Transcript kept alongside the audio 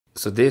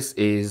So this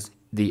is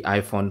the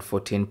iPhone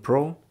 14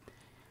 Pro,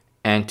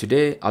 and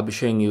today I'll be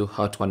showing you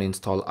how to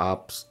uninstall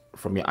apps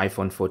from your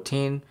iPhone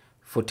 14,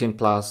 14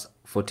 Plus,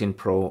 14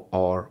 Pro,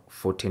 or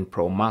 14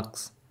 Pro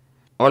Max.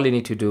 All you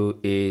need to do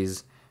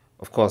is,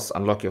 of course,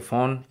 unlock your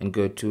phone and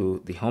go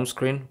to the home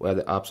screen where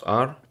the apps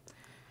are.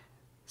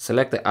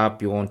 Select the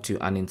app you want to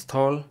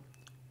uninstall,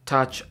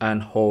 touch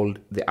and hold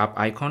the app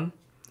icon,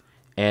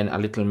 and a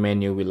little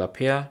menu will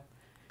appear.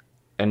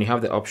 And you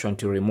have the option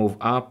to remove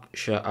app,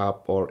 share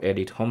app, or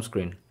edit home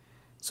screen.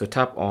 So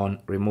tap on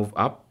remove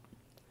app,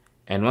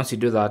 and once you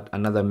do that,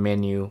 another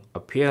menu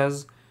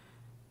appears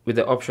with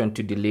the option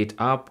to delete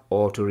app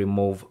or to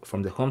remove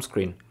from the home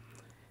screen.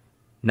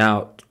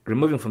 Now,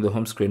 removing from the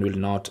home screen will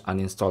not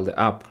uninstall the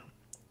app.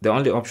 The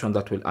only option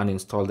that will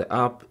uninstall the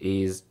app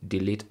is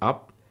delete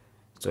app.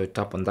 So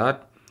tap on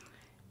that,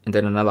 and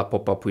then another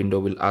pop-up window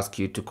will ask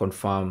you to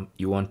confirm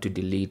you want to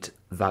delete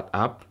that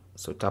app.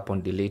 So tap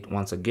on delete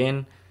once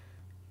again,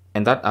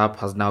 and that app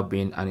has now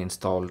been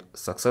uninstalled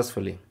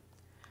successfully.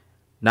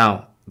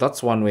 Now,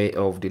 that's one way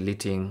of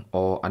deleting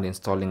or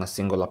uninstalling a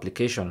single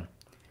application.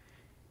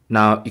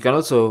 Now, you can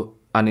also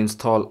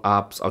uninstall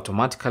apps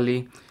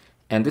automatically,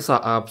 and these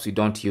are apps you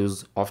don't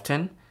use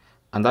often,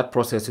 and that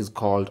process is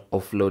called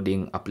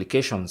offloading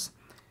applications.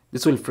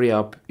 This will free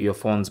up your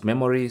phone's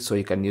memory so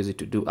you can use it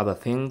to do other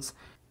things,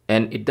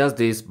 and it does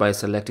this by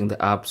selecting the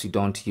apps you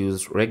don't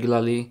use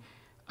regularly,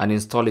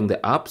 uninstalling the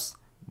apps,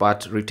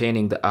 but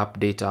retaining the app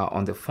data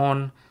on the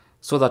phone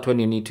so that when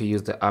you need to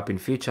use the app in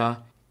future,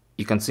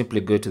 you can simply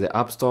go to the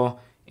App Store,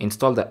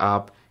 install the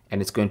app, and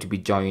it's going to be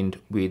joined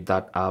with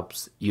that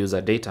app's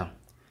user data.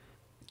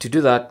 To do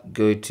that,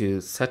 go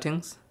to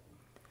Settings.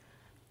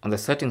 On the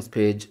Settings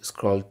page,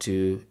 scroll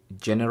to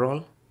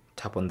General,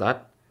 tap on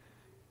that,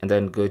 and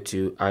then go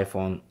to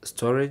iPhone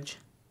Storage,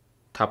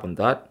 tap on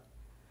that,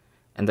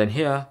 and then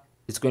here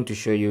it's going to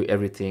show you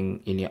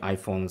everything in your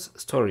iPhone's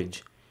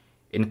storage,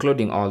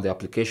 including all the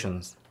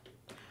applications.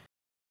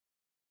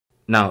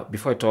 Now,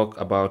 before I talk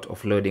about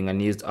offloading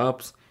unused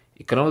apps,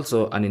 you can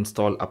also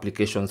uninstall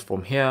applications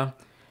from here,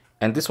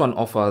 and this one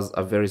offers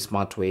a very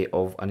smart way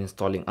of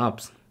uninstalling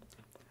apps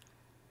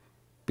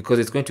because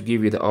it's going to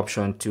give you the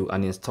option to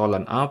uninstall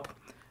an app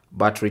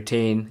but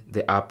retain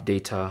the app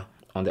data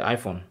on the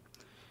iPhone.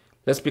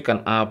 Let's pick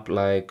an app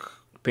like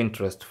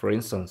Pinterest, for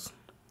instance.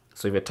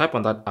 So if you type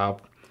on that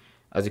app,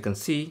 as you can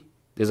see,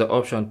 there's an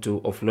option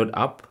to offload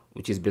app,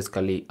 which is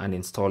basically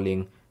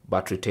uninstalling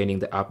but retaining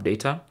the app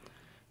data,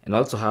 and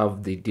also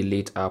have the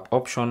delete app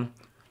option,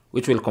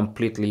 which will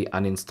completely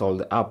uninstall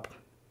the app.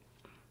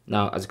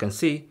 Now, as you can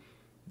see,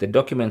 the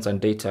documents and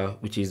data,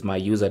 which is my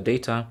user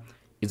data,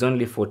 is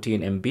only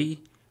 14 MB,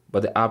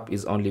 but the app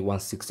is only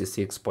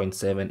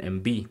 166.7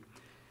 MB.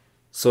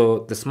 So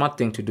the smart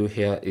thing to do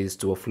here is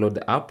to offload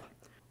the app,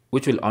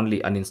 which will only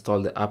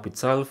uninstall the app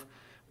itself,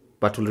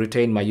 but will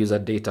retain my user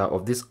data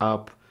of this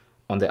app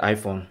on the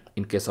iPhone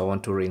in case I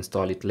want to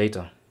reinstall it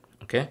later.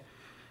 Okay.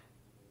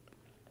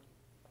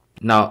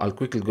 Now I'll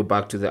quickly go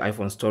back to the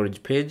iPhone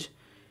storage page.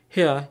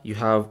 Here you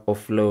have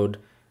offload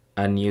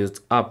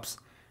unused apps.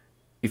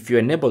 If you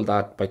enable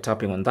that by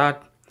tapping on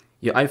that,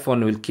 your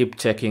iPhone will keep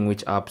checking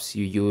which apps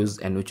you use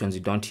and which ones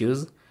you don't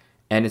use.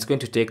 And it's going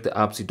to take the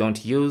apps you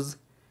don't use,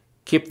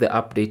 keep the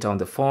app data on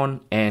the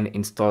phone, and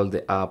install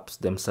the apps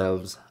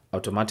themselves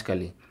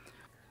automatically.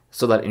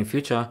 So that in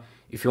future,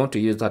 if you want to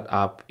use that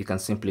app, you can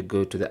simply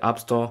go to the App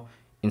Store,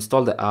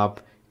 install the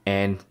app,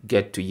 and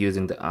get to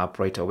using the app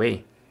right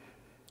away.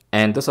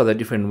 And those are the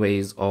different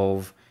ways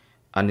of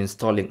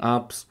uninstalling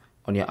apps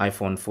on your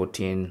iPhone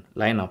 14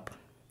 lineup.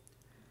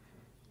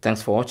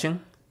 Thanks for watching.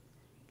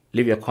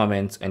 Leave your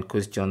comments and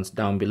questions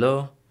down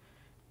below,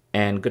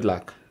 and good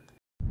luck.